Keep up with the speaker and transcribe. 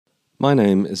My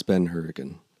name is Ben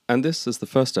Hurigan, and this is the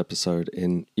first episode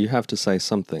in You Have to Say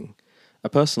Something, a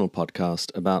personal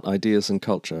podcast about ideas and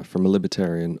culture from a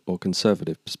libertarian or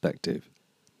conservative perspective.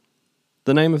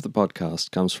 The name of the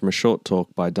podcast comes from a short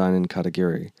talk by Dainin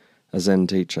Katagiri, a Zen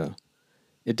teacher.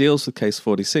 It deals with case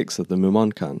 46 of the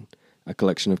Mumonkan, a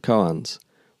collection of koans,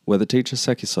 where the teacher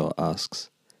Sekiso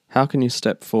asks, "How can you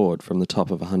step forward from the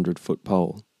top of a 100-foot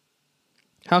pole?"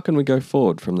 "How can we go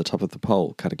forward from the top of the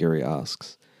pole?" Katagiri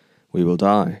asks. "We will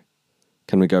die."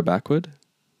 "Can we go backward?"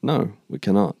 "No, we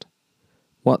cannot."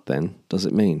 "What, then, does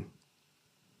it mean?"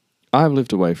 I have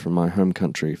lived away from my home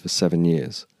country for 7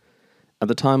 years. At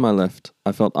the time I left,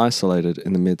 I felt isolated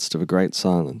in the midst of a great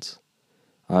silence.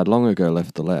 I had long ago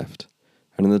left the left,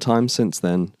 and in the time since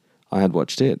then, I had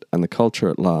watched it and the culture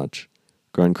at large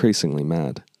grow increasingly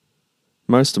mad.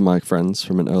 Most of my friends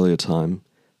from an earlier time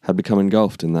had become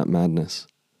engulfed in that madness,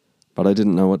 but I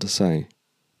didn't know what to say,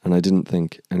 and I didn't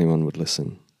think anyone would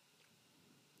listen.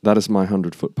 That is my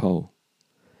 100-foot pole.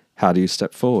 How do you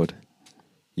step forward?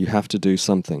 You have to do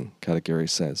something, Katagiri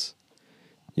says.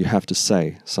 You have to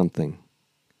say something.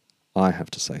 I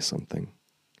have to say something.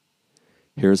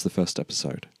 Here is the first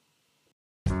episode.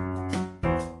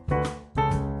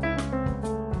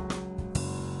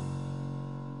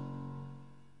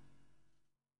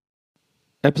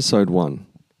 Episode 1.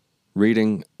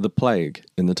 Reading The Plague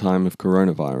in the Time of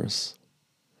Coronavirus.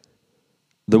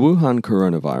 The Wuhan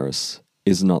coronavirus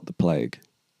is not the plague.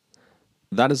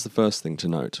 That is the first thing to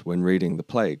note when reading The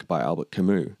Plague by Albert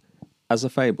Camus as a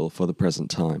fable for the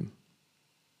present time.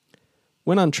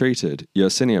 When untreated,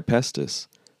 Yersinia pestis,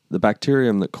 the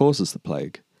bacterium that causes the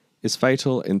plague, is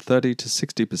fatal in 30 to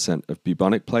 60% of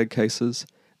bubonic plague cases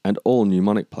and all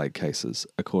pneumonic plague cases,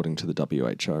 according to the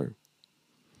WHO.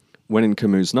 When in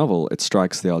Camus' novel it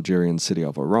strikes the Algerian city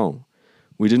of Oran,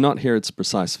 we do not hear its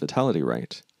precise fatality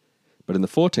rate, but in the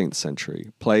 14th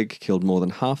century, plague killed more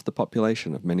than half the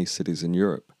population of many cities in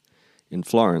Europe. In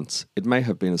Florence, it may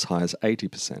have been as high as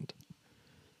 80%.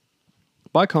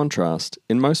 By contrast,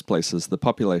 in most places the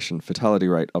population fatality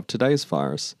rate of today's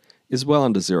virus is well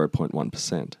under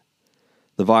 0.1%.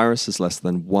 The virus is less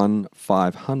than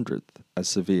 1/500th as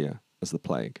severe as the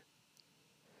plague.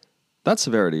 That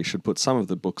severity should put some of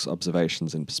the book's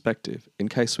observations in perspective, in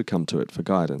case we come to it for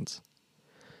guidance.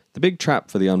 The big trap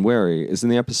for the unwary is in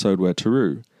the episode where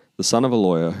Tarrou, the son of a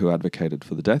lawyer who advocated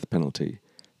for the death penalty,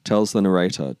 tells the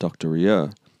narrator, Dr.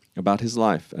 Rieux, about his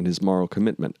life and his moral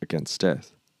commitment against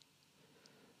death.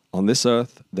 "On this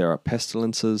earth, there are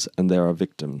pestilences and there are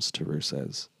victims," Tarrou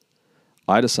says.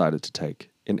 "I decided to take,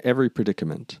 in every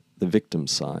predicament, the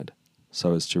victim's side,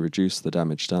 so as to reduce the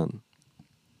damage done."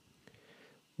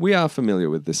 We are familiar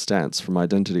with this stance from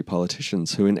identity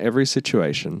politicians who in every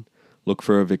situation look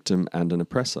for a victim and an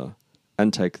oppressor,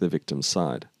 and take the victim's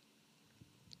side.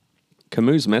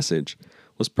 Camus' message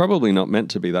was probably not meant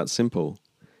to be that simple,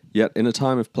 yet in a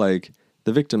time of plague,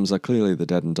 the victims are clearly the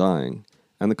dead and dying,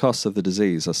 and the costs of the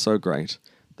disease are so great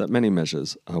that many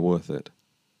measures are worth it.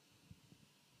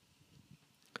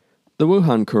 The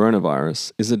Wuhan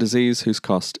coronavirus is a disease whose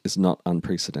cost is not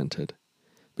unprecedented.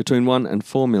 Between 1 and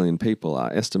 4 million people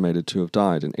are estimated to have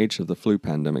died in each of the flu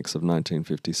pandemics of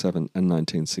 1957 and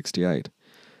 1968,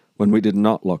 when we did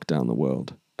not lock down the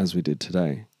world, as we did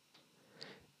today.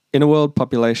 In a world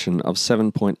population of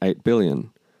 7.8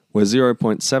 billion, where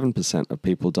 0.7% of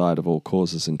people died of all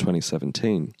causes in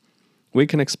 2017, we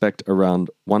can expect around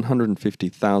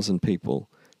 150,000 people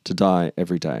to die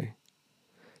every day.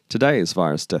 Today's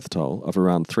virus death toll of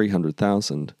around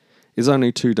 300,000 is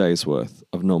only 2 days' worth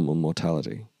of normal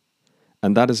mortality.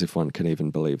 And that is if one can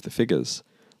even believe the figures,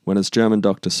 when, as German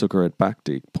Dr. Sukaret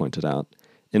Bakti pointed out,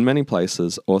 in many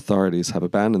places authorities have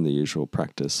abandoned the usual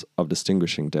practice of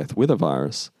distinguishing death with a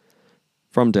virus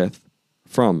from death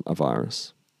from a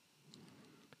virus.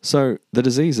 So, the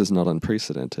disease is not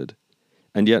unprecedented,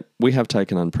 and yet we have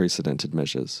taken unprecedented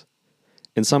measures.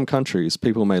 In some countries,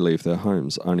 people may leave their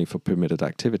homes only for permitted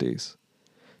activities.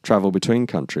 Travel between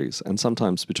countries, and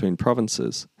sometimes between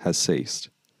provinces, has ceased.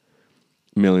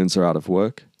 Millions are out of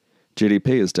work.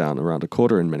 GDP is down around a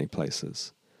quarter in many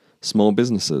places. Small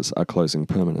businesses are closing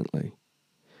permanently.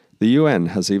 The UN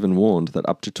has even warned that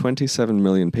up to 27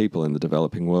 million people in the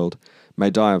developing world may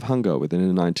die of hunger within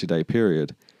a 90-day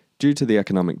period due to the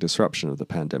economic disruption of the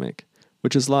pandemic,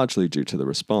 which is largely due to the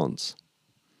response.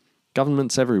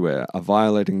 Governments everywhere are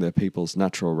violating their people's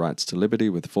natural rights to liberty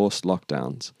with forced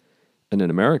lockdowns, and in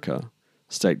America,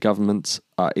 state governments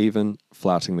are even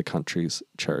flouting the country's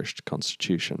cherished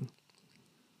constitution.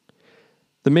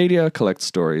 The media collects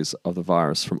stories of the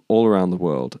virus from all around the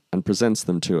world and presents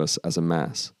them to us as a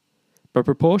mass. But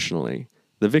proportionally,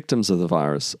 the victims of the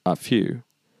virus are few.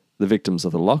 The victims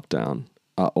of the lockdown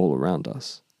are all around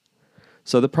us.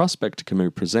 So the prospect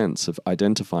Camus presents of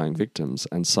identifying victims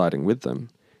and siding with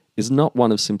them is not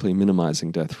one of simply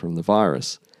minimizing death from the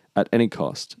virus at any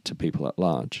cost to people at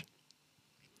large.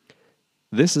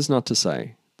 This is not to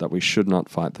say that we should not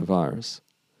fight the virus.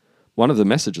 One of the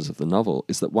messages of the novel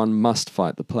is that one must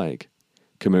fight the plague.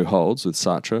 Camus holds, with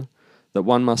Sartre, that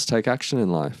one must take action in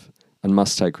life and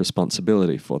must take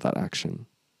responsibility for that action.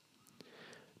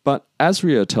 But as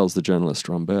Rieu tells the journalist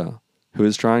Rambert, who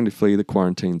is trying to flee the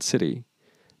quarantined city,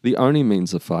 the only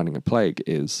means of fighting a plague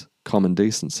is common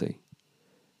decency.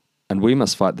 And we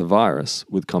must fight the virus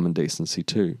with common decency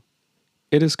too.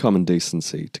 It is common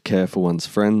decency to care for one's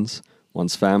friends,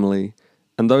 one's family,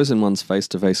 and those in one's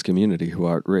face-to-face community who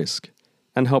are at risk,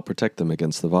 and help protect them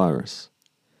against the virus.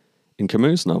 In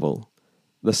Camus' novel,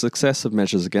 the success of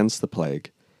measures against the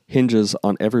plague hinges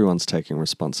on everyone's taking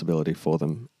responsibility for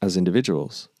them as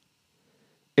individuals.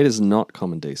 It is not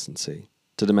common decency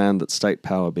to demand that state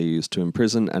power be used to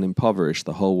imprison and impoverish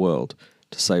the whole world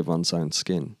to save one's own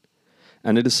skin.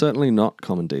 And it is certainly not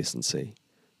common decency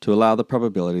to allow the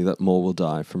probability that more will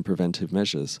die from preventive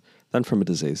measures than from a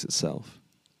disease itself.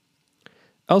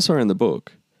 Elsewhere in the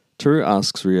book, Theroux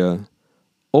asks Rieu,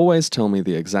 "Always tell me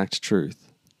the exact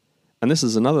truth." And this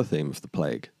is another theme of the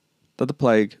plague, that the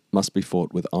plague must be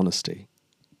fought with honesty.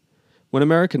 When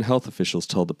American health officials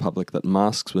told the public that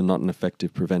masks were not an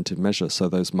effective preventive measure so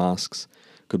those masks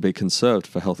could be conserved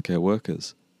for healthcare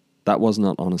workers, that was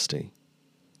not honesty.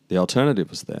 The alternative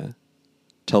was there.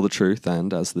 Tell the truth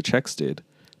and, as the Czechs did,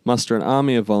 muster an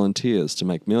army of volunteers to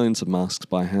make millions of masks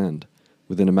by hand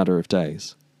within a matter of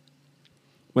days.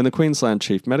 When the Queensland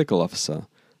Chief Medical Officer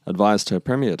advised her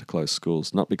Premier to close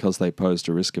schools not because they posed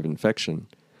a risk of infection,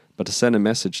 but to send a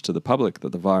message to the public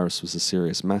that the virus was a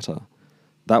serious matter,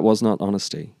 that was not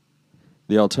honesty.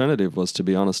 The alternative was to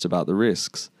be honest about the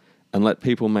risks and let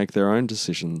people make their own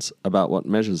decisions about what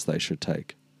measures they should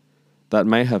take. That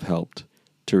may have helped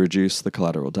to reduce the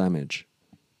collateral damage.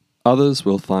 Others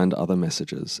will find other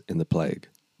messages in the plague.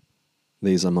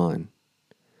 These are mine.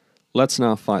 Let's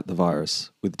now fight the virus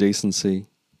with decency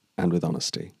and with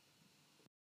honesty.